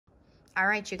All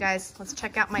right, you guys, let's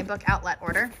check out my book outlet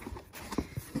order.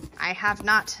 I have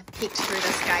not peeked through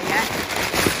this guy yet.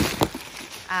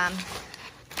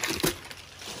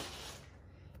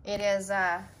 It is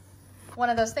one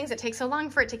of those things that takes so long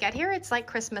for it to get here. It's like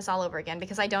Christmas all over again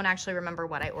because I don't actually remember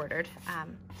what I ordered.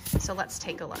 So let's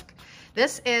take a look.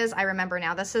 This is, I remember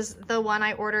now, this is the one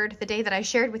I ordered the day that I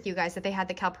shared with you guys that they had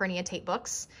the Calpurnia Tate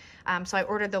books. So I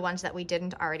ordered the ones that we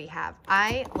didn't already have.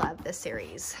 I love this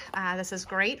series. This is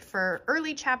great for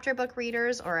early chapter book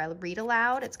readers or a read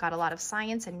aloud. It's got a lot of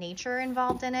science and nature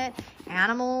involved in it,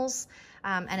 animals,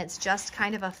 and it's just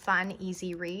kind of a fun,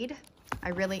 easy read. I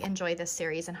really enjoy this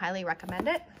series and highly recommend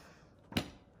it.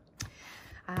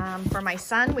 For my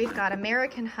son, we've got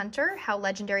American Hunter, How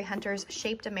Legendary Hunters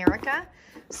Shaped America.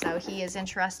 So he is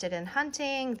interested in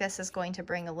hunting. This is going to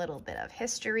bring a little bit of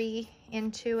history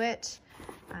into it,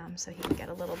 so he can get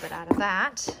a little bit out of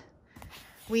that.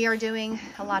 We are doing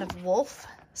a lot of wolf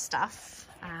stuff.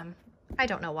 I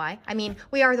don't know why. I mean,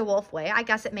 we are the Wolf Way. I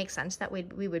guess it makes sense that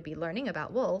we would be learning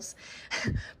about wolves.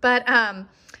 But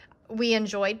we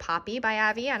enjoyed Poppy by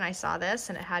Avi, and I saw this,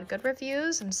 and it had good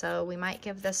reviews, and so we might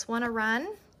give this one a run.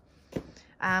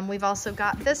 We've also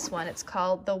got this one. It's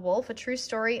called The Wolf, A True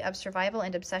Story of Survival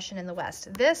and Obsession in the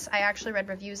West. This I actually read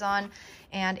reviews on,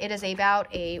 and it is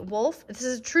about a wolf. This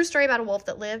is a true story about a wolf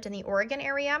that lived in the Oregon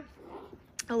area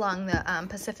along the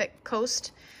Pacific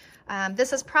coast.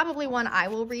 This is probably one I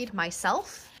will read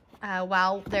myself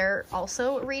while they're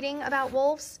also reading about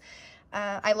wolves.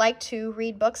 I like to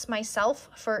read books myself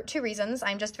for two reasons.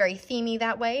 I'm just very themey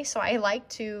that way, so I like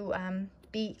to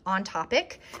be on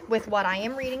topic with what I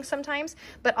am reading sometimes,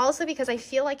 but also because I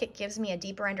feel like it gives me a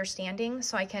deeper understanding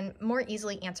so I can more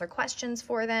easily answer questions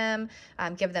for them,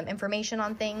 give them information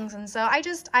on things. And so I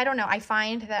don't know, I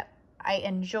find that I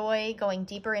enjoy going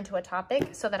deeper into a topic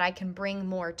so that I can bring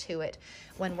more to it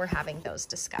when we're having those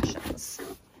discussions.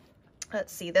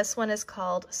 Let's see, this one is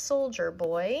called Soldier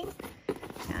Boy,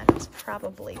 and it's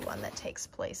probably one that takes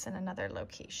place in another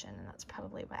location, and that's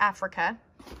probably Africa.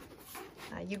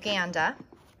 Uganda.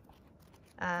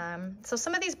 So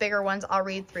some of these bigger ones I'll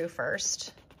read through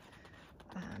first.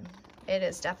 It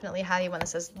is definitely a heavy one.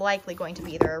 This is likely going to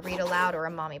be either a read aloud or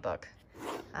a mommy book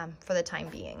for the time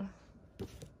being.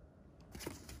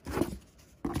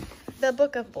 The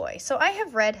Book of Boy. So I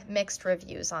have read mixed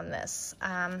reviews on this.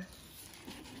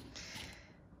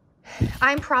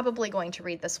 I'm probably going to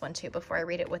read this one too before I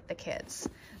read it with the kids,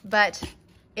 but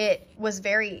it was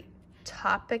very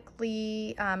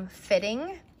topically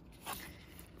fitting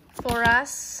for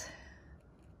us.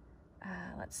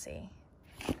 Let's see.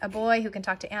 A boy who can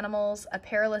talk to animals, a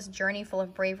perilous journey full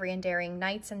of bravery and daring,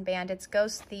 knights and bandits,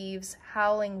 ghost thieves,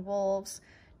 howling wolves,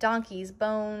 donkeys,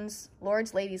 bones,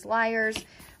 lords, ladies, liars.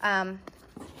 And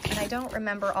I don't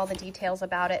remember all the details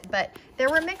about it, but there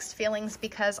were mixed feelings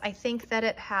because I think that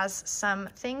it has some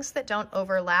things that don't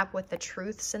overlap with the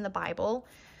truths in the Bible,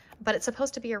 but it's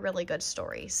supposed to be a really good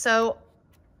story. So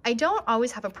I don't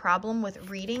always have a problem with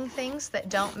reading things that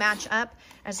don't match up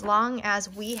as long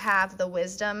as we have the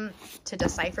wisdom to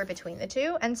decipher between the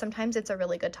two, and sometimes it's a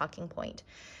really good talking point.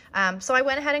 So I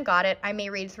went ahead and got it. I may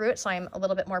read through it so I'm a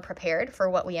little bit more prepared for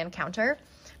what we encounter,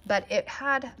 but it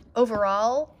had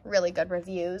overall really good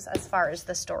reviews as far as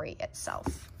the story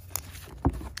itself.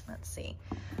 Let's see.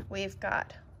 We've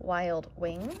got Wild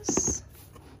Wings.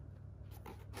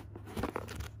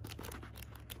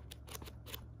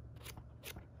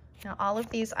 Now, all of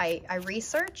these, I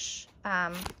research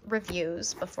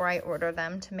reviews before I order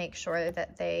them to make sure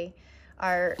that they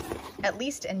are at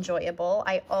least enjoyable.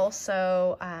 I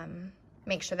also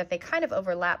make sure that they kind of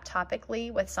overlap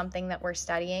topically with something that we're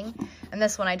studying. And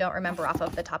this one I don't remember off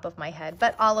of the top of my head,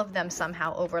 but all of them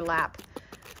somehow overlap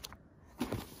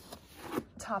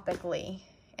topically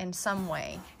in some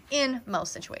way in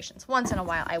most situations. Once in a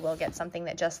while, I will get something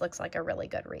that just looks like a really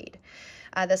good read.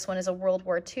 This one is a World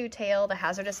War II tale, The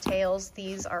Hazardous Tales.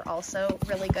 These are also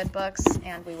really good books,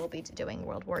 and we will be doing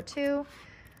World War II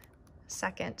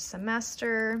second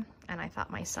semester, and I thought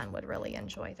my son would really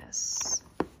enjoy this.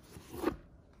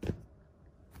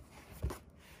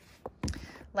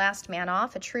 Last Man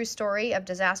Off, A True Story of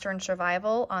Disaster and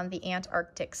Survival on the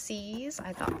Antarctic Seas.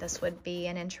 I thought this would be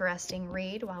an interesting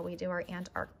read while we do our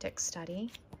Antarctic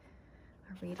study.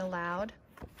 A read aloud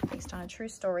based on a true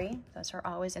story. Those are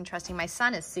always interesting. My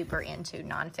son is super into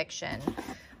nonfiction,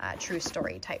 true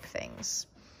story type things.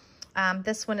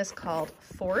 This one is called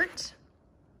Fort.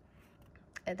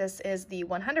 This is the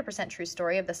 100% true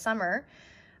story of the summer.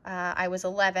 I was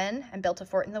 11 and built a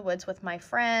fort in the woods with my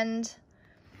friend.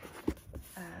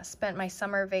 Spent my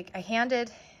summer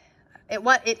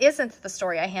it isn't the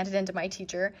story I handed in to my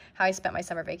teacher, how I spent my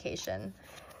summer vacation.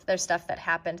 there's stuff that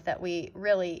happened that we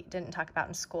really didn't talk about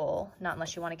in school, not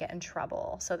unless you want to get in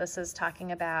trouble. So this is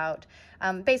talking about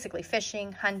basically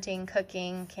fishing, hunting,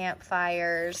 cooking,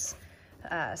 campfires,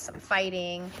 some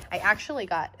fighting. I actually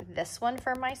got this one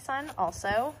for my son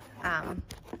also.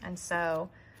 And so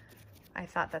I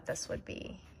thought that this would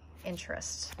be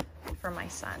interest for my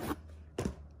son.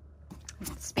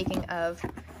 Speaking of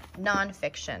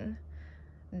nonfiction,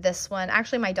 this one,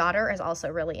 actually my daughter is also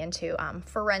really into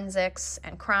forensics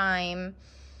and crime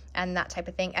and that type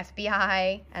of thing,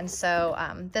 FBI. And so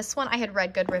this one I had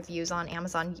read good reviews on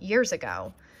Amazon years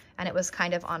ago, and it was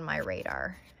kind of on my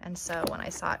radar. And so when I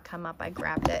saw it come up, I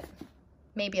grabbed it.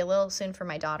 Maybe a little soon for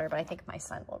my daughter, but I think my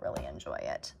son will really enjoy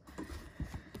it.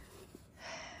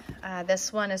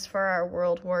 This one is for our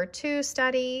World War II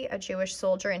study, a Jewish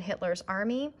soldier in Hitler's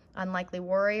army, unlikely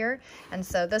warrior. And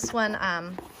so this one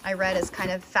I read is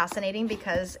kind of fascinating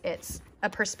because it's a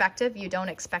perspective you don't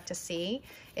expect to see.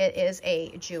 It is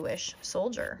a Jewish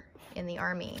soldier in the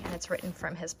army, and it's written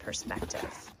from his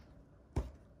perspective.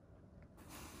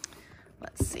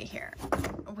 Let's see here.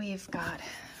 We've got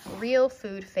Real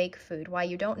Food, Fake Food, Why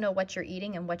You Don't Know What You're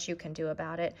Eating and What You Can Do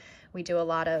About It. We do a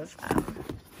lot of,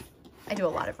 I do a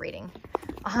lot of reading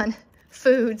on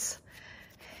foods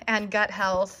and gut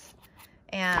health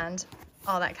and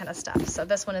all that kind of stuff. So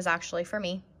this one is actually for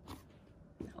me.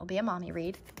 It'll be a mommy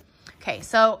read. Okay,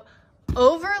 so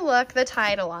overlook the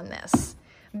title on this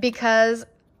because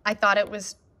I thought it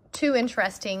was too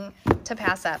interesting to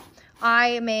pass up.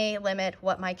 I may limit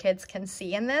what my kids can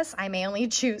see in this. I may only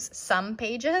choose some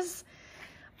pages,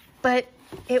 but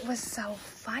it was so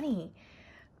funny.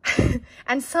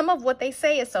 And some of what they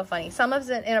say is so funny. Some of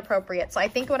it inappropriate. So I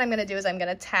think what I'm going to do is I'm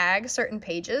going to tag certain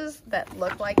pages that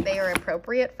look like they are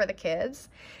appropriate for the kids,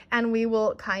 and we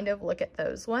will kind of look at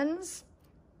those ones.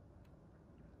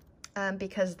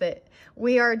 Because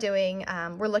we are doing,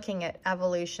 we're looking at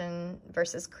evolution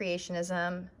versus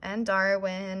creationism and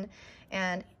Darwin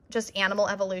and just animal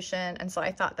evolution. And so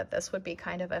I thought that this would be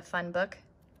kind of a fun book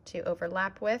to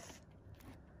overlap with.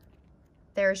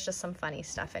 There's just some funny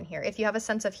stuff in here. If you have a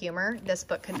sense of humor, this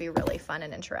book could be really fun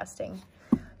and interesting.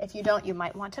 If you don't, you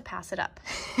might want to pass it up.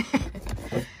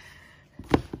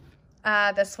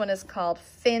 This one is called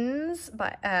Fins,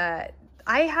 but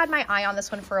I had my eye on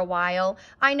this one for a while.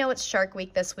 I know it's Shark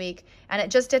Week this week, and it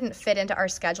just didn't fit into our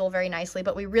schedule very nicely,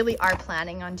 but we really are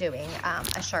planning on doing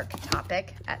a shark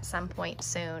topic at some point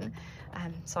soon.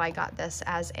 So I got this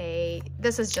as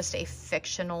this is just a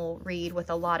fictional read with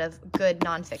a lot of good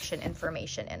nonfiction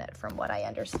information in it from what I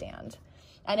understand.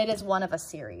 And it is one of a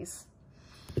series.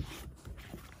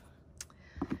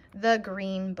 The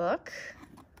Green Book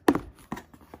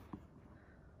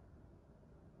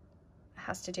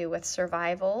has to do with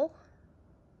survival,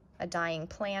 a dying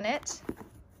planet,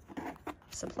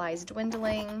 supplies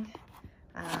dwindling.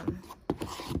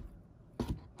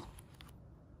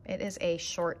 It is a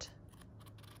short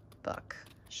book.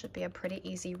 Should be a pretty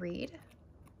easy read.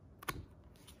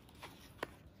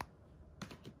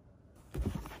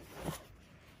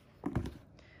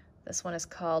 This one is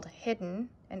called Hidden.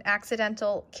 An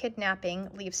accidental kidnapping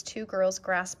leaves two girls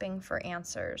grasping for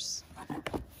answers.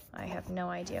 I have no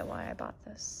idea why I bought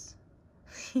this.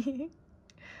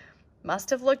 Must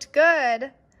have looked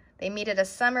good. They meet at a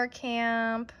summer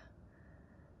camp.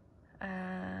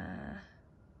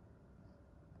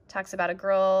 Talks about a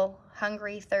girl,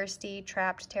 hungry, thirsty,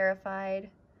 trapped, terrified.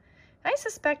 I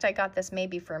suspect I got this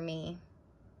maybe for me.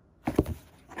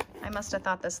 I must have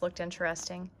thought this looked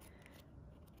interesting.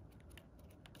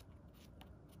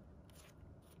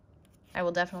 I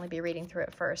will definitely be reading through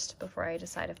it first before I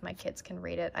decide if my kids can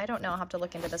read it. I don't know. I'll have to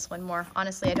look into this one more.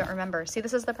 Honestly, I don't remember. See,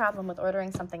 this is the problem with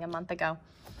ordering something a month ago.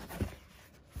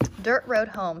 Dirt Road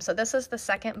Home. So this is the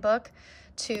second book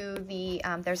to the,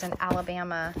 there's an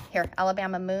Alabama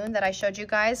Moon that I showed you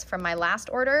guys from my last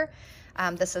order.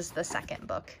 This is the second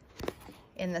book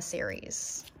in the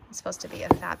series. It's supposed to be a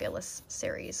fabulous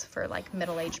series for like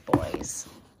middle-aged boys.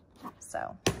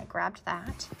 So I grabbed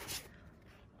that.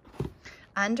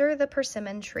 Under the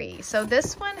Persimmon Tree. So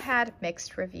this one had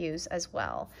mixed reviews as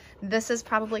well. This is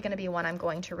probably going to be one I'm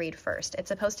going to read first. It's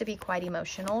supposed to be quite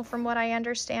emotional from what I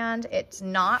understand. It's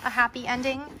not a happy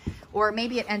ending, or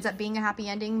maybe it ends up being a happy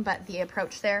ending, but the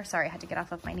approach there, sorry, I had to get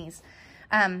off of my knees.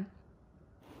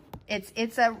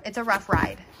 It's a rough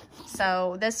ride.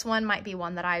 So this one might be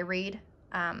one that I read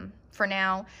for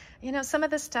now. You know, some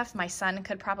of this stuff my son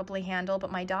could probably handle,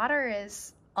 but my daughter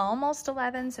is almost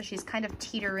 11, so she's kind of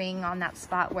teetering on that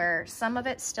spot where some of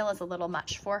it still is a little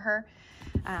much for her.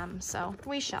 So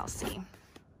we shall see.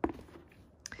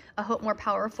 A Hope More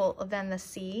Powerful Than the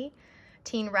Sea.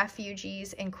 Teen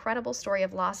Refugees, Incredible Story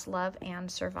of Lost Love and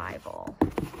Survival.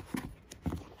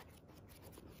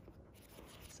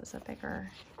 This is a bigger,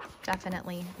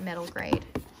 definitely middle grade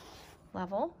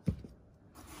level.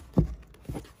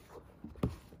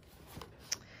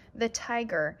 The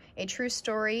Tiger, A True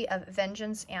Story of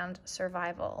Vengeance and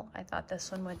Survival. I thought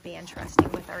this one would be interesting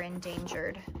with our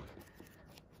endangered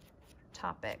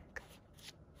topic.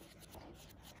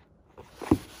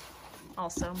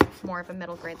 Also more of a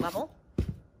middle grade level.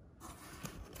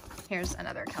 Here's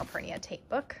another Calpurnia tape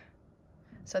book.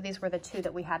 So these were the two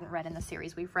that we hadn't read in the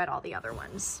series. We've read all the other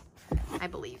ones, I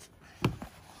believe.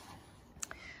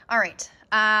 All right,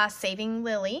 Saving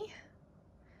Lily.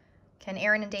 Can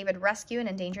Aaron and David rescue an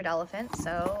endangered elephant?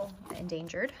 So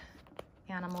endangered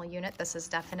animal unit. This is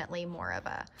definitely more of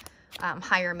a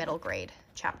higher middle grade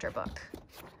chapter book.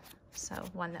 So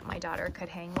one that my daughter could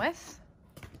hang with.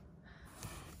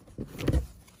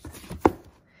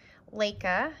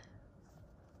 Leica.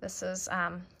 This is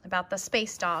about the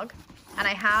space dog. And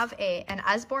I have an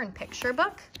Usborne picture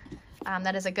book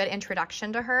that is a good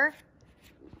introduction to her.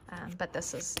 But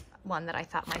this is one that I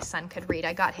thought my son could read.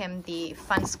 I got him the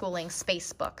Fun Schooling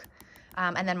Space book.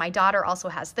 And then my daughter also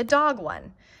has the dog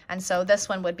one. And so this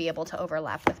one would be able to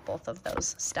overlap with both of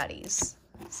those studies.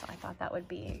 So I thought that would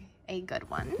be a good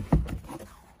one.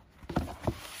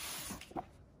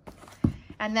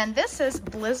 And then this is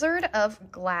Blizzard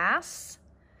of Glass,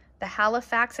 The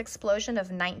Halifax Explosion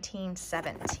of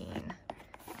 1917.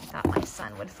 I thought my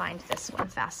son would find this one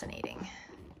fascinating.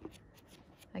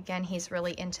 Again, he's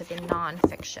really into the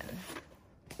nonfiction.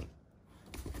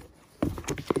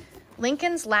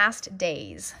 Lincoln's Last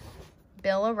Days,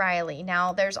 Bill O'Reilly.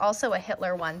 Now, there's also a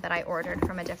Hitler one that I ordered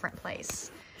from a different place.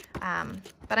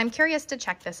 But I'm curious to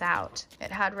check this out.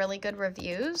 It had really good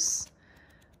reviews.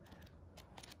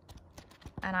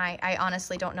 And I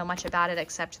honestly don't know much about it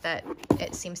except that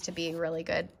it seems to be a really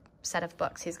good set of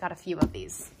books. He's got a few of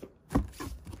these.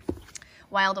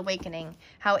 Wild Awakening,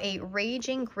 How a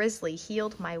Raging Grizzly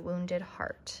Healed My Wounded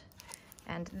Heart.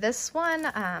 And this one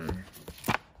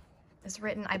is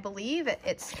written, I believe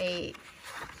it's a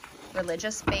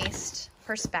religious-based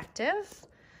perspective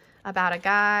about a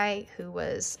guy who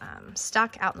was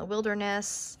stuck out in the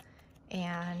wilderness,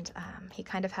 and he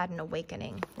kind of had an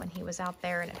awakening when he was out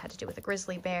there, and it had to do with a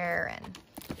grizzly bear, and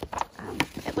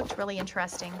it looked really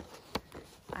interesting.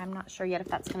 I'm not sure yet if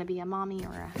that's going to be a mommy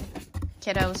or a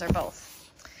kiddos or both.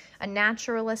 A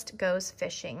Naturalist Goes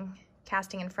Fishing,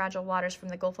 Casting in Fragile Waters from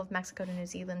the Gulf of Mexico to New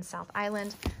Zealand, South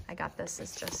Island. I got this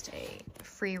as just a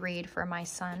free read for my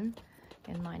son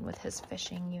in line with his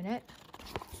fishing unit.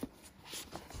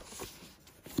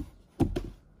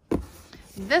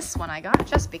 This one I got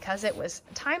just because it was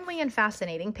timely and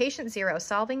fascinating. Patient Zero,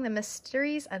 Solving the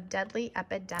Mysteries of Deadly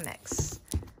Epidemics.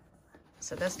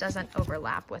 So this doesn't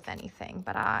overlap with anything,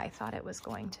 but I thought it was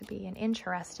going to be an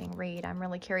interesting read. I'm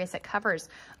really curious. It covers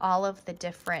all of the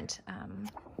different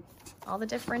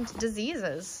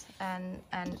diseases and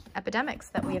epidemics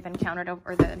that we have encountered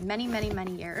over the many, many,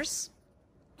 many years.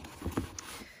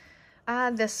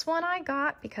 This one I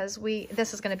got because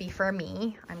this is going to be for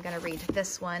me. I'm going to read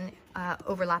this one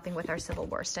overlapping with our Civil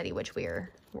War study, which we're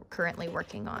currently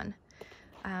working on.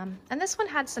 And this one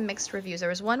had some mixed reviews. There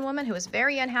was one woman who was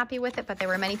very unhappy with it, but there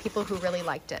were many people who really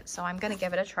liked it. So I'm going to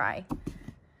give it a try.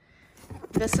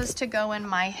 This is to go in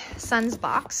my son's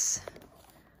box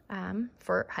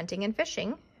for hunting and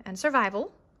fishing and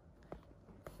survival.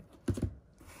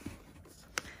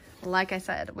 Like I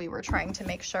said, we were trying to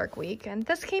make Shark Week, and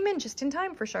this came in just in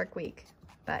time for Shark Week.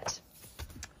 But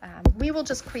we will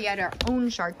just create our own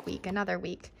Shark Week another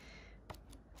week.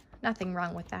 Nothing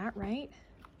wrong with that, right?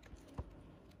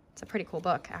 It's a pretty cool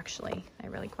book, actually. I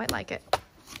really quite like it.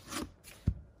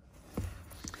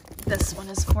 This one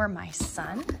is for my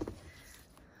son.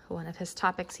 One of his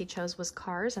topics he chose was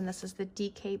cars, and this is the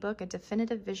DK book, A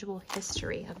Definitive Visual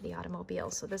History of the Automobile.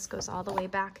 So this goes all the way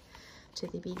back to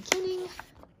the beginning.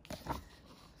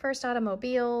 First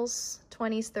automobiles,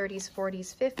 20s, 30s,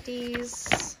 40s,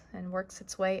 50s, and works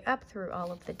its way up through all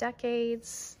of the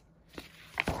decades.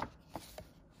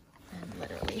 And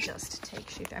literally just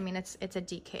takes you through. I mean, it's a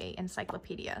DK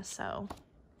encyclopedia, so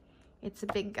it's a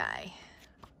big guy.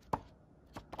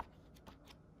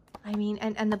 I mean,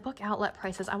 and the book outlet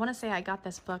prices, I want to say I got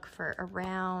this book for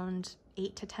around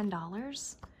 $8 to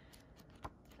 $10.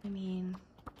 I mean,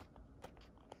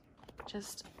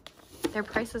 just, their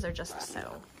prices are just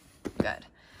so good.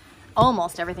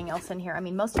 Almost everything else in here. I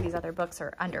mean, most of these other books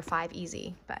are under $5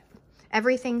 easy, but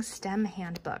Everything STEM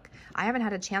Handbook. I haven't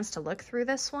had a chance to look through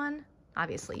this one.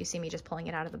 Obviously, you see me just pulling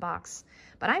it out of the box.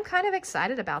 But I'm kind of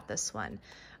excited about this one.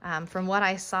 From what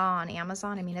I saw on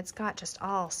Amazon, I mean, it's got just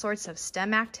all sorts of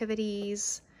STEM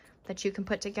activities that you can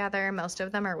put together. Most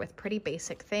of them are with pretty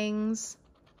basic things.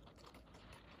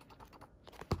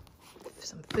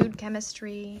 Some food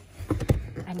chemistry.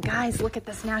 And guys, look at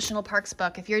this National Parks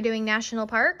book. If you're doing national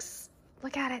parks,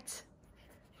 look at it.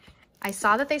 I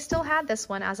saw that they still had this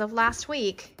one as of last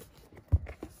week.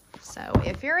 So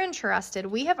if you're interested,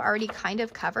 we have already kind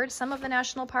of covered some of the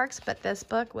national parks, but this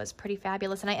book was pretty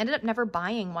fabulous. And I ended up never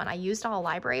buying one. I used all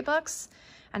library books.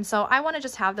 And so I want to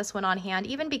just have this one on hand,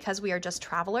 even because we are just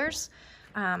travelers.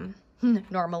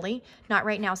 Normally, not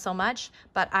right now so much,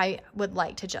 but I would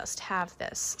like to just have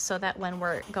this so that when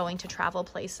we're going to travel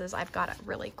places, I've got a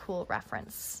really cool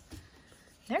reference.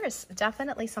 There's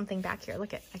definitely something back here.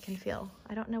 Look, I can feel,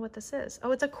 I don't know what this is.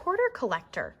 Oh, it's a quarter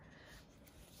collector.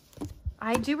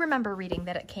 I do remember reading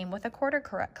that it came with a quarter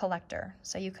collector,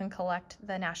 so you can collect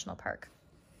the national park.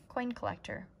 Coin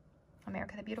collector,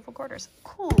 America the Beautiful Quarters.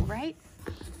 Cool, right?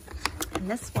 And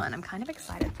this one, I'm kind of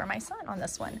excited for my son on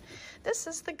this one. This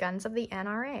is the Guns of the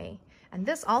NRA. And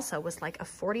this also was like a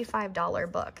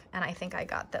 $45 book. And I think I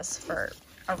got this for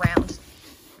around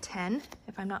 10,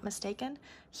 if I'm not mistaken.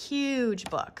 Huge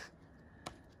book.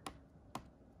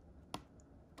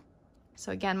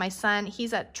 So again, my son,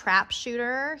 he's a trap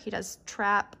shooter. He does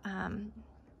trap and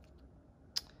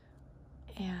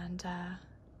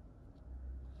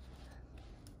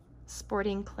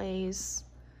sporting clays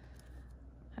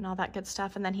and all that good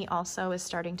stuff. And then he also is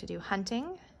starting to do hunting.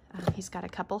 He's got a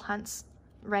couple hunts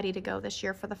ready to go this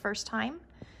year for the first time.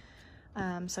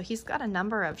 So he's got a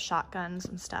number of shotguns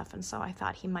and stuff. And so I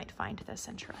thought he might find this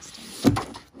interesting.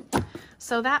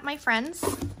 So that, my friends,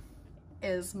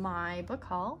 is my book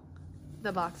haul.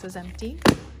 The box is empty.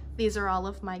 These are all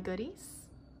of my goodies.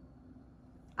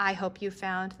 I hope you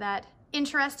found that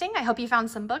interesting. I hope you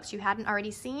found some books you hadn't already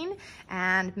seen,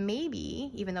 and maybe,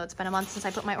 even though it's been a month since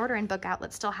I put my order in, Book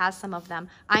Outlet still has some of them.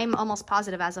 I'm almost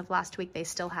positive as of last week they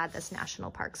still had this National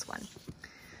Parks one.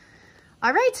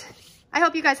 All right. I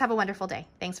hope you guys have a wonderful day.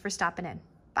 Thanks for stopping in.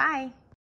 Bye.